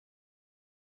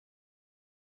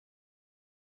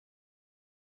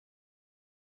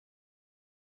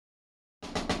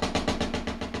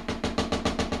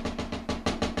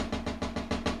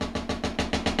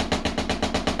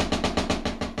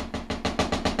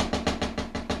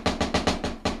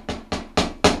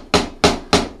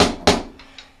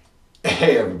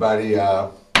Hey everybody,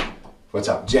 what's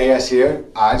up? JS here.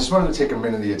 I just wanted to take a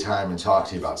minute of your time and talk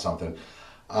to you about something.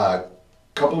 A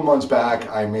couple of months back,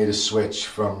 I made a switch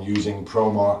from using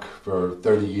ProMark for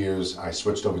 30 years. I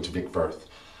switched over to Vic Firth.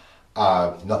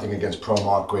 Nothing against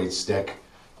ProMark, great stick.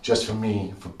 Just for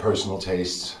me, for personal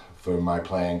tastes, for my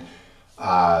playing,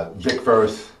 Vic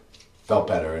Firth felt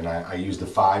better, and I used the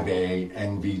 5A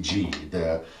NVG.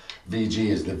 The VG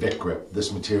is the Vic grip,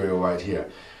 this material right here.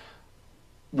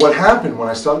 What happened when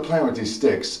I started playing with these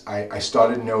sticks, I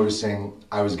started noticing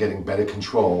I was getting better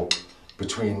control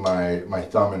between my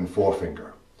thumb and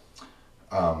forefinger.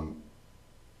 And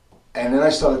then I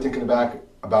started thinking back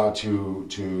about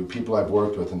to people I've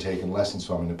worked with and taken lessons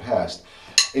from in the past.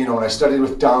 You know, when I studied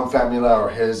with Dom Famularo,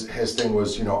 his thing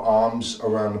was, you know, arms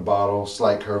around the bottle,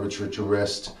 slight curvature at your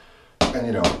wrist, and,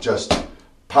 you know, just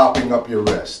popping up your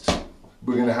wrist.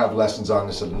 We're going to have lessons on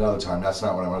this at another time. That's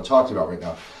not what I want to talk to you about right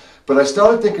now. But I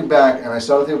started thinking back, and I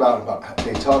started thinking about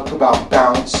they talk about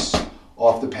bounce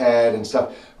off the pad and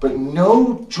stuff, but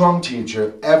no drum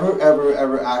teacher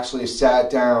ever actually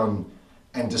sat down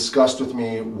and discussed with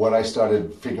me what I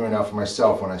started figuring out for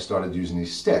myself when I started using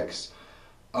these sticks.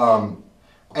 And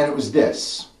it was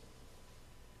this.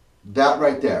 That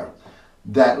right there.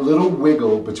 That little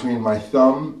wiggle between my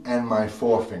thumb and my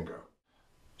forefinger.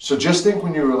 So just think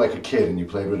when you were like a kid and you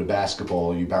played with a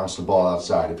basketball, you bounced the ball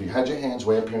outside. If you had your hands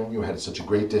way up here and you had such a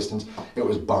great distance, it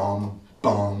was bum,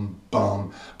 bum,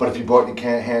 bum. But if you brought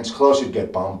your hands close, you'd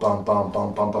get bum, bum, bum,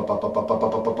 bum, bum, bum, bum, bum, bum,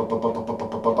 bum, bum, bum, bum, bum,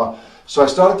 bum, bum. So I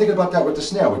started thinking about that with the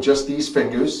snare, with just these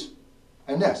fingers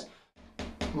and this.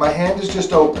 My hand is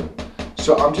just open.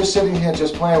 So I'm just sitting here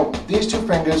just playing with these two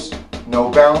fingers, no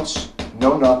bounce,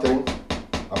 no nothing.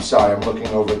 I'm sorry, I'm looking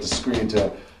over at the screen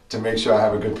to make sure I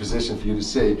have a good position for you to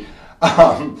see.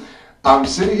 I'm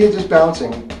sitting here just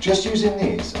bouncing, just using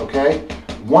these, okay?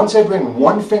 Once I bring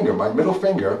one finger, my middle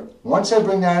finger, once I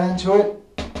bring that into it,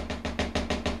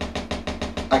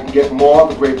 I can get more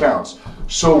of a great bounce.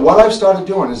 So what I've started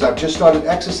doing is I've just started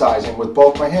exercising with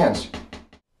both my hands.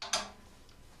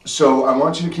 So I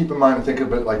want you to keep in mind and think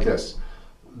of it like this.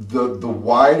 The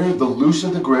wider, the looser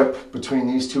the grip between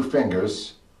these two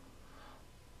fingers,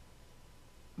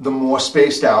 the more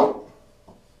spaced out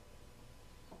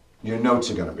your notes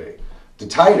are going to be. The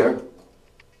tighter,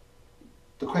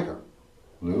 the quicker.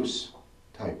 Loose,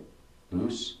 tight,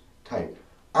 loose, tight.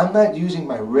 I'm not using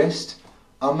my wrist.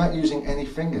 I'm not using any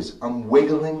fingers. I'm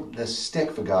wiggling the stick,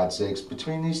 for God's sakes,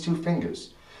 between these two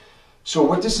fingers. So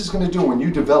what this is going to do when you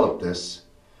develop this,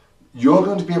 you're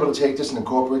going to be able to take this and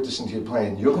incorporate this into your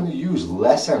playing. You're going to use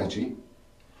less energy.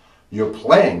 Your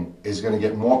playing is going to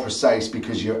get more precise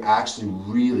because you're actually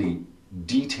really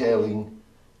detailing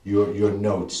your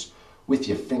notes with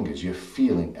your fingers. You're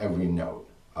feeling every note.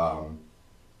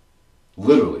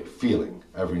 Literally feeling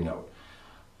every note.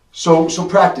 So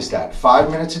practice that 5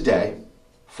 minutes a day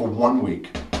for 1 week.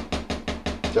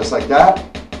 Just like that.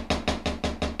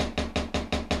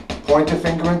 Pointer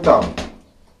finger and thumb.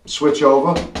 Switch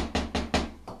over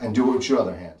and do it with your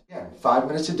other hand. Again, 5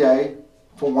 minutes a day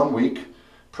for 1 week.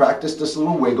 Practice this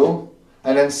little wiggle,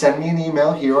 and then send me an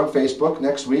email here on Facebook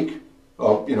next week,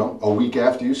 or you know, a week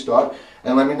after you start,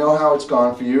 and let me know how it's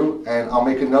gone for you, and I'll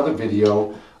make another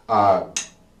video,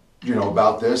 you know,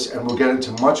 about this, and we'll get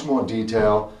into much more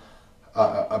detail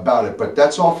about it. But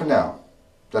that's all for now.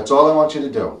 That's all I want you to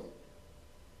do.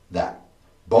 That.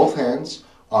 Both hands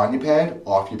on your pad,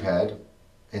 off your pad,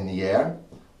 in the air,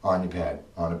 on your pad,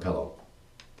 on a pillow,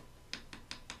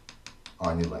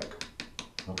 on your leg.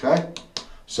 Okay?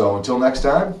 So until next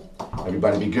time,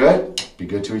 everybody be good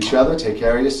to each other, take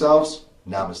care of yourselves.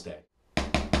 Namaste.